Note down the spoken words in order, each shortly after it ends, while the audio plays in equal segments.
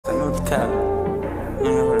the cap.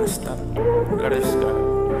 Let it stop. Let it stop.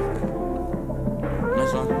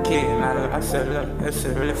 Miss one kid, and I said, look, this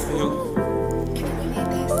is really for you.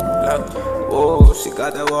 Look, oh, she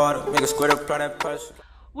got that water, make a squirt up, that pressure.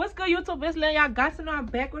 What's good, YouTube? It's Y'all got to know I'm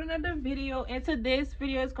back with another video, and today's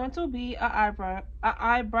video is going to be an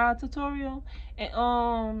eyebrow tutorial. And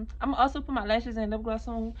I'm gonna also put my lashes and lip gloss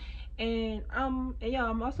on. And yeah,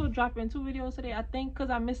 I'm also dropping 2 videos today. I think because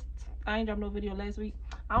I ain't dropped no video last week.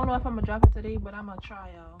 I don't know if I'm gonna drop it today, but I'm gonna try,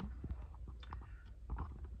 y'all.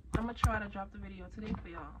 I'm gonna try to drop the video today for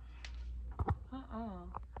y'all.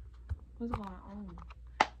 What's going on?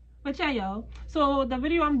 But yeah, y'all, so the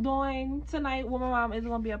video I'm doing tonight with my mom is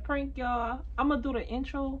gonna be a prank, y'all. I'm gonna do the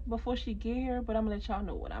intro before she get here, but I'm gonna let y'all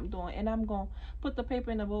know what I'm doing, and I'm gonna put the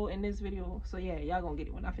paper in the bowl in this video. So yeah, y'all gonna get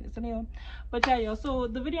it when I finish the nail. But yeah, y'all, so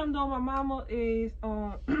the video I'm doing with my mama is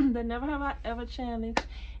the Never Have I Ever challenge,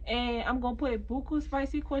 and I'm gonna put buku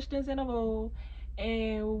spicy questions in a bowl,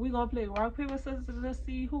 and we gonna play rock paper scissors to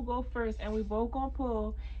see who go first, and we both gonna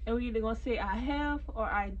pull, and we either gonna say I have or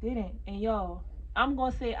I didn't. And y'all, I'm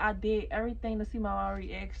gonna say I did everything to see my mom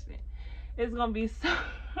reaction. It's gonna be so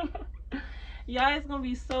y'all, it's gonna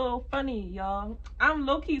be so funny, y'all. I'm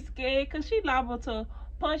low-key scared because she liable to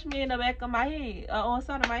punch me in the back of my head, on the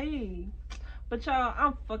side of my head. But y'all,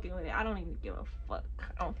 I'm fucking with it. I don't even give a fuck.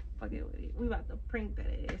 I'm fucking with it. We about to prank that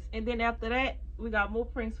ass. And then after that, we got more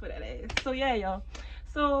pranks for that ass. So yeah, y'all.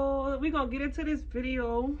 So we gonna get into this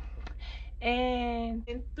video. And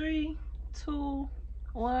in 3, 2,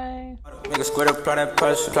 1. Make a squirt up, that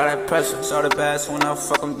pressure. It's all the best when I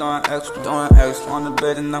fuck, I'm doing extra. On the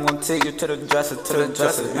bed, and I'm gonna take you to the dresser,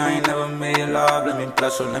 I ain't never made you love, let me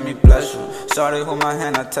bless you. Sorry, hold my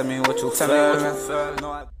hand, now tell me what you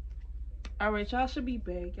feel. Alright, y'all should be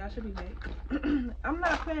back. I'm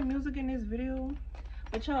not playing music in this video,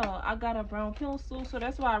 but y'all, I got a brown pencil, so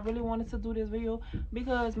that's why I really wanted to do this video,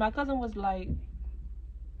 because my cousin was like,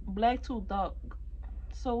 black too dark.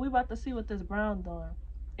 So we about to see what this brown doing.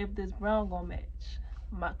 If this brown gonna match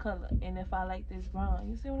my color, and if I like this brown.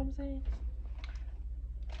 You see what I'm saying?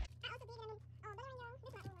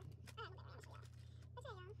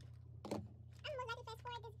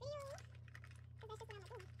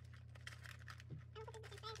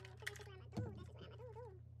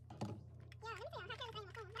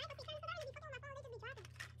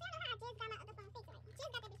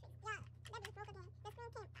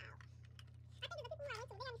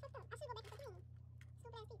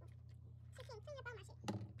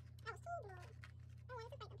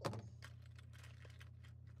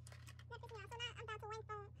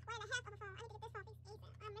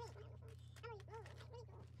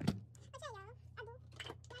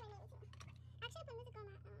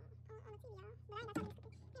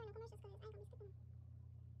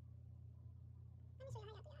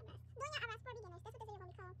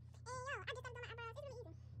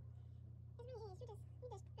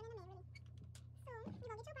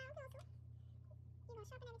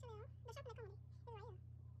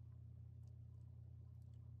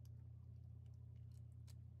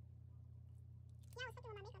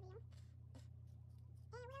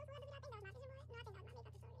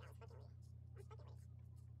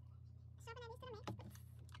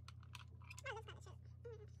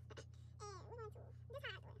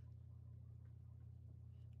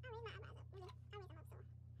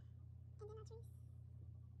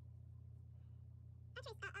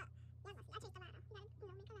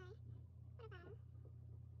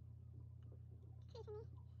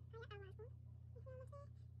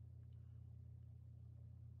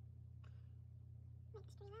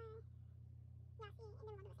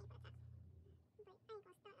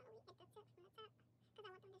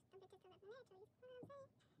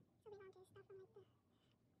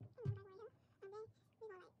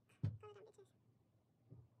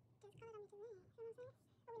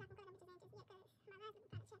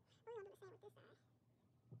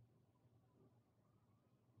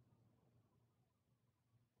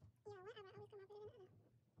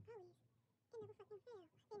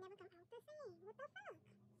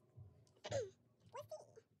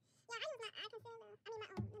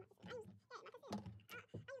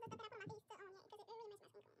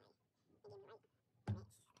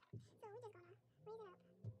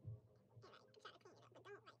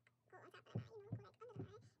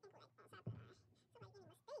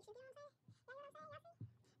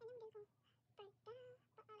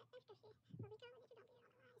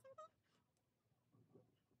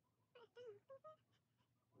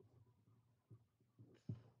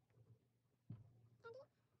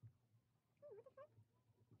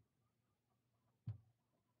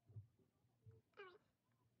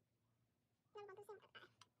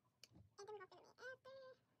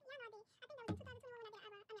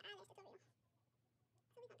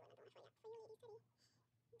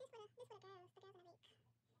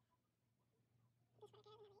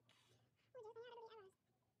 juice and y'all to do the eyebrows.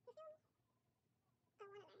 You feel me? Oh, one of them. Oh, I need some more. I'll try to take some from this side. But then, this video for the girls in the back. Not the girls in the front. Not the girls on the side. The girls in the back, bitch. Yo, my mama ain't never want to teach me how to do my eyebrows right. So I just used to watch her do hers. Watch her do hers, and then I started doing mine. I used to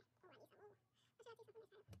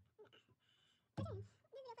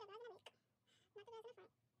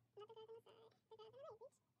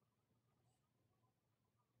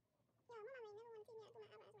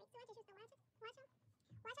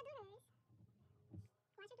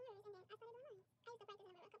practice in the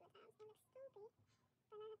mirror a couple of times. It looks stupid.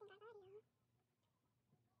 But now I think I got it, y'all. I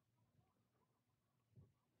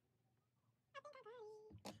think I got it. I might not be having that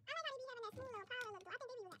smooth little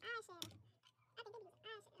powder look, though.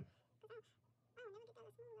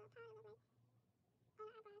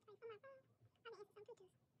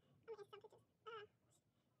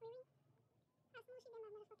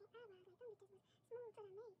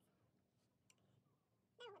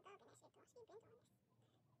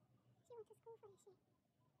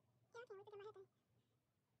 think they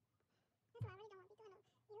be using eyeshadow. I think they be using eyeshadow. Because I don't never get that little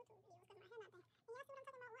smooth little powder look like on the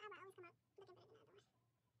eyebrows. Like, on my phone. I'm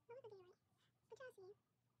gonna answer some pictures.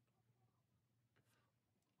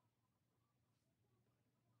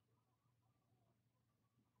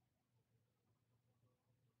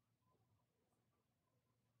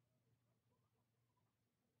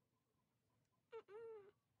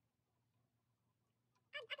 Riri, how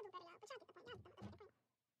smooth she did my motherfucking eyebrows. Like,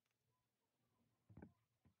 them bitches was smooth to the max.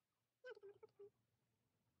 That was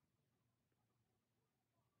dog in that shit, though. She been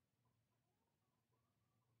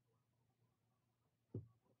doing this.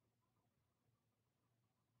 She went to school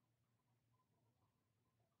for this shit. Yeah, I can't wait to get my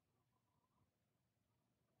hair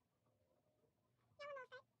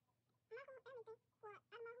done. That's why I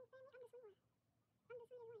really don't want to be doing no YouTube videos, because my hair not done. And y'all see what I'm talking about? What eyebrow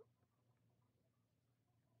always come out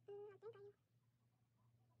looking better than the other one. No, we could be right. But y'all see. I could do better, y'all,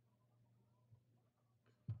 but y'all get the point. Y'all get the motherfucking point. Y'all get the motherfucking point. Y'all know a fact? My whole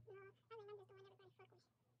family think, well, out of my whole family, I'm the sweet one. I'm the sweetest one. I think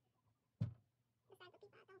I am. No, I think I'm just the one everybody fuck with. Besides the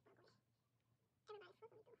people I don't fuck with. Everybody fuck with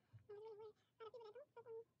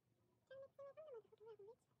me, though. And it's really weird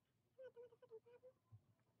how the people that don't fuck with me try to make it seem like I'm the motherfucking problem, bitch. I'm not the motherfucking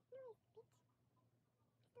problem. No, it's bitch. Stupid assholes.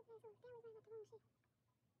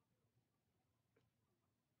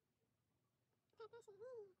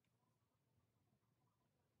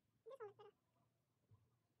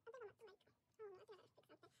 They always worry about the wrong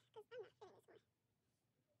shit. Pat that shit. Hey. This one looks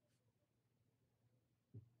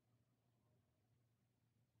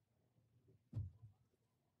better.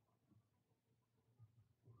 I think I'm not,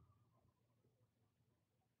 like, I don't know. I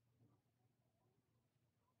think I gotta fix something. Because I'm not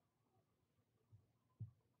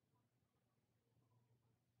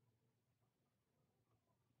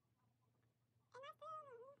feeling this one. And I still, yeah, I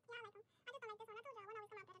like them. I just don't like this one. I told y'all one always come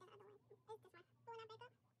out better than the other one. It's this one. But when I back up, it's alright,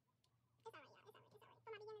 y'all. It's alright. It's alright. For my beginners, y'all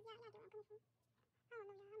get where I'm coming from. I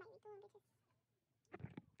don't know, y'all. I might be doing bitches.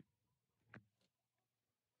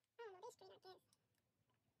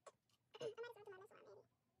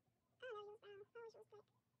 I don't know. They straight, I guess. I might as well do my lips on, maybe. I don't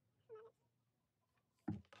know. Use brown. I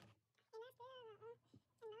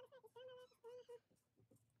always use black for my lips.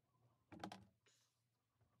 And I still, and now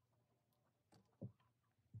the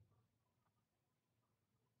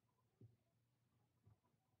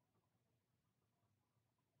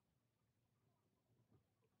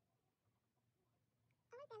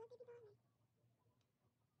fact is still my lips.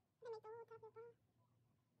 Still, I like that look they be doing. Like,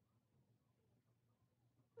 they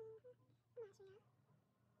make the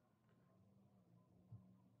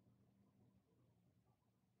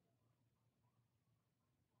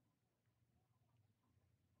whole top look brown. I'm not sure, y'all.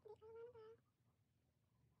 They color around the brow.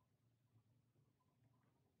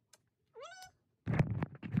 Really?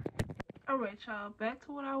 Alright, y'all, back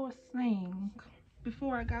to what I was saying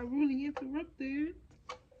before I got really interrupted.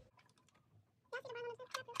 Y'all see the brown on the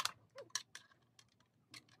tip?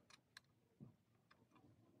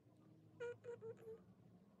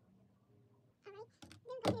 Alright.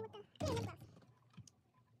 Then go here with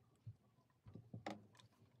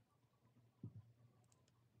the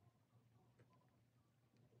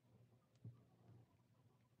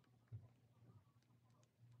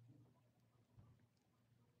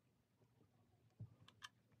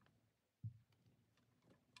lip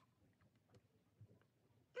gloss. I don't know,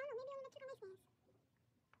 maybe only the trick on my fans.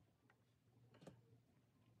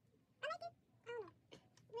 I like it. I don't know.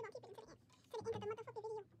 We're gonna keep it until the end. To the end of the motherfucking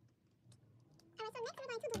video. Alright, so next we're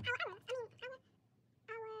going to do our lashes.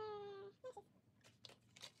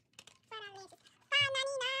 $5 lashes.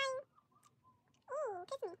 $5.99. Ooh,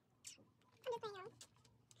 kiss me. I'm just playing, y'all.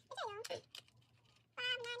 But yeah, y'all.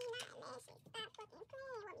 $5.99 lashes. Stop fucking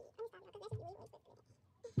playing with me. Let me stop, y'all, because that should be way expensive.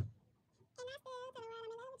 And I still tell the world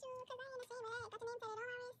I'm in love with you, because I ain't ashamed of that. Got your name tatted on my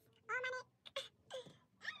wrist, on my neck.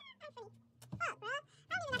 I'm funny. Fuck, bro. I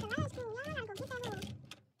don't even got the lash cream. Y'all gotta go get that little.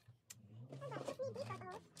 That's about to piss me deep fuck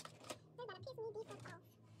off. That's about to piss me deep fuck off.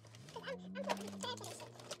 Because I'm too prepared for this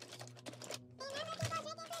shit. And I'm looking for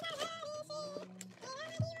drinking because I love this shit. And I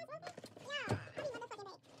be on smoking. Yeah, I'll be motherfucking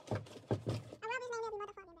back.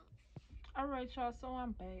 Alright, y'all, so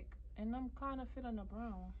I'm back. And I'm kind of feeling the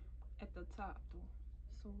brown at the top, though.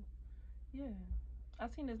 So, yeah. I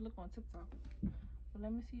seen this look on TikTok. But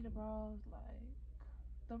let me see the brows, like...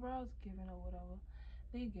 The brows giving or whatever.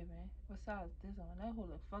 They giving. Besides this one. That whole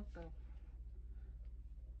look fucked up.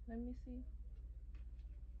 Let me see.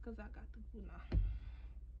 Because I got the glue now.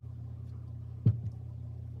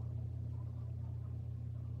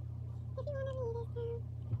 If you wanna leave this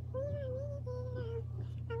town, we are meeting it out. I was on a drown. I was on a drown.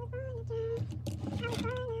 No place to go. Cause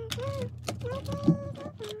me and you alone. I'm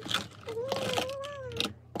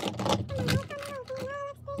a life on the road, being all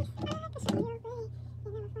upstate. I can show you a way. You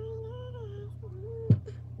never find us. Just call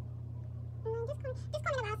me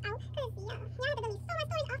the mouse out. Cause y'all have to delete so much storage off this motherfucking phone to get a motherfucking video. And y'all, I'm post this video. I'm post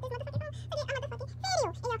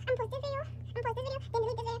this video. Then delete this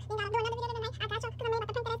video. Then gotta do another video tonight. I got y'all. Cause I'm about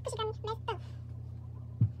to print that ass. Cause she got me messed up.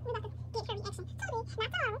 We about to get her reaction today, not tomorrow, not another day, so she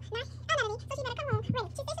better come home ready.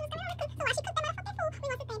 She said she was coming home to cook, so while she cooked that motherfucking food, we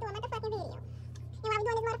want to stand do a motherfucking video. And while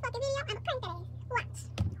we doing this motherfucking video, I'ma prank that ass.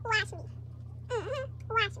 Watch. Watch me.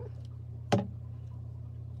 Watch me.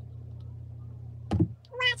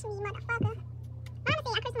 Watch me, motherfucker. Mama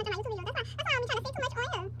say I curse too much on my YouTube videos. That's why I don't be trying to say too much on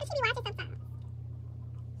here. Cause she be watching sometimes.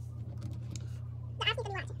 The ass need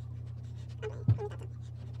to be watching. Okay, let me stop talking.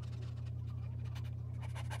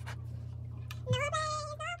 No, babe.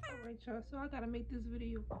 Alright, y'all, so I gotta make this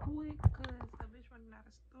video quick because the bitch running out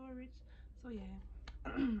of storage. So yeah,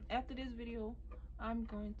 after this video, I'm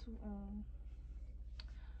going to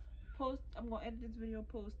post. I'm gonna edit this video,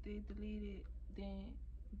 post it, delete it, then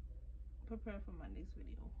prepare for my next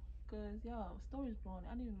video. Cause y'all, storage blowing.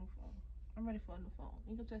 I need a new phone. I'm ready for a new phone.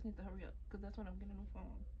 You just need to hurry up, cause that's when I'm getting a new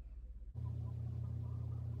phone.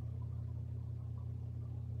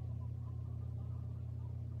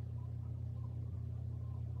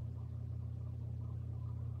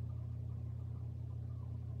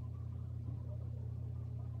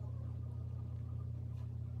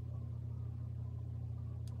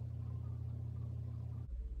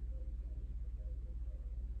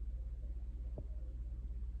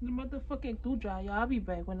 The motherfucking glue dry, y'all. I'll be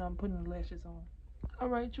back when I'm putting the lashes on.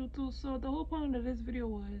 Alright, you two. So the whole point of this video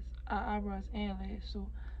was eyebrows and lash. So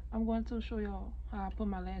I'm going to show y'all how I put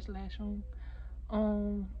my lash on.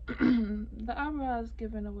 The eyebrows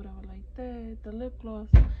giving or whatever like that. The lip gloss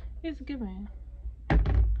is giving.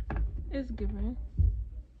 It's giving.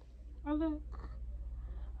 I look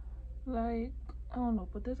like, I don't know,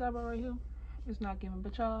 but this eyebrow right here is not giving.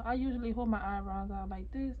 But y'all, I usually hold my eyebrows out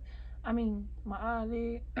like this. I mean, my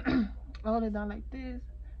eyelid, I hold it down like this,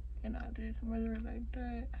 and I just measure it like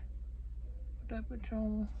that. Put that bitch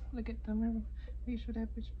on. Look at the mirror. Make sure that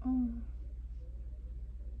bitch on.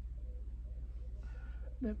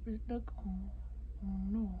 That bitch look on. Oh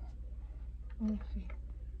no. Let me see.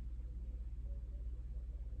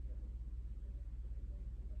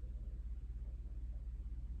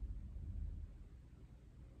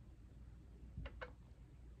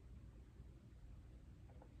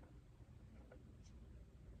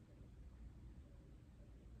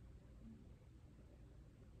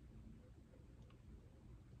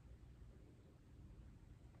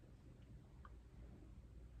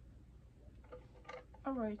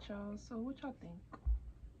 Alright, y'all. So what y'all think?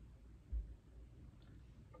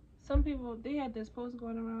 Some people, they had this post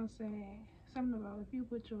going around saying something about if you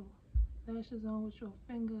put your lashes on with your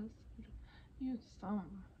fingers, you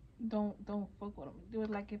some don't fuck with them. Do it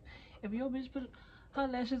like if your bitch put her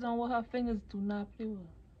lashes on with her fingers, do not play with her.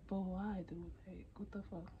 But why, dude? Like, what the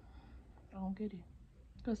fuck? I don't get it.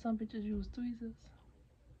 Cause some bitches use tweezers.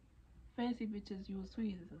 Fancy bitches use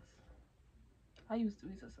tweezers. I use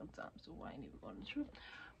tweezers sometimes, so I ain't even going to truth.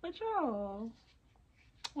 But y'all,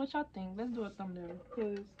 what y'all think? Let's do a thumbnail,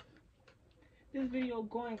 cause this video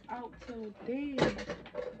going out today.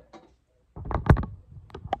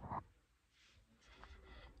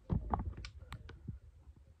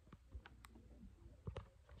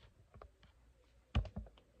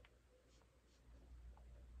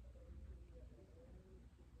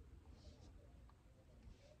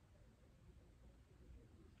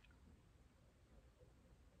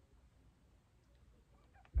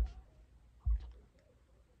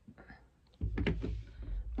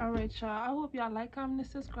 Alright, y'all. I hope y'all like, comment, and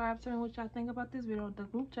subscribe. Tell me what y'all think about this video. The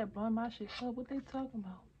group chat blowing my shit up. What they talking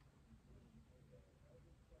about?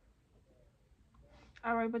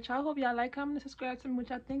 Alright, but y'all, hope y'all like, comment, and subscribe. Tell me what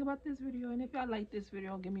y'all think about this video. And if y'all like this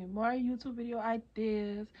video, give me more YouTube video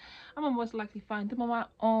ideas. I'm gonna most likely find them on my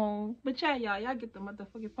own. But yeah, y'all get the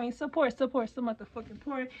motherfucking point. Support the motherfucking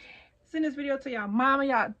point. Send this video to y'all mama,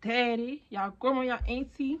 y'all daddy, y'all grandma, y'all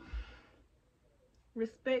auntie.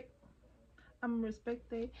 Respect. I'm respect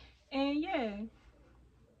they. And yeah.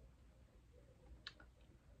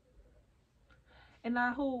 And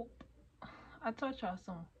I hope I taught y'all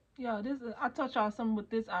something. Yeah, I taught y'all something with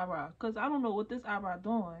this eyebrow. Because I don't know what this eyebrow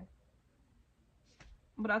doing.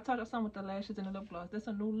 But I taught y'all something with the lashes and the lip gloss. This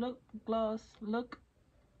a new gloss look.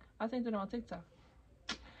 I think it on TikTok.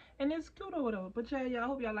 And it's cute or whatever. But yeah, y'all, I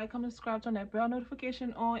hope y'all like, comment, subscribe, turn that bell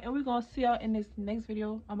notification on. And we're going to see y'all in this next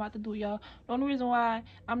video I'm about to do, y'all. The only reason why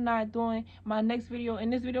I'm not doing my next video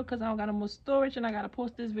in this video because I don't got no more storage. And I got to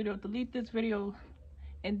post this video, delete this video,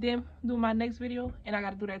 and then do my next video. And I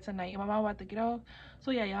got to do that tonight. And my mom about to get off.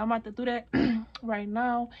 So yeah, y'all, I'm about to do that right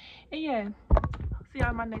now. And yeah, see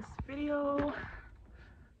y'all in my next video.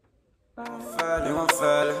 You gon'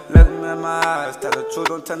 feel it, look me in my eyes, tell the truth,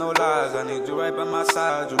 don't tell no lies. I need you right by my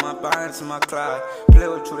side, you my bind to my cloud. Play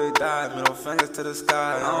with you, they die, middle fingers to the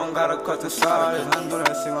sky. I don't gotta cut the side, I know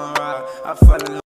that she gon' ride. I fell in love.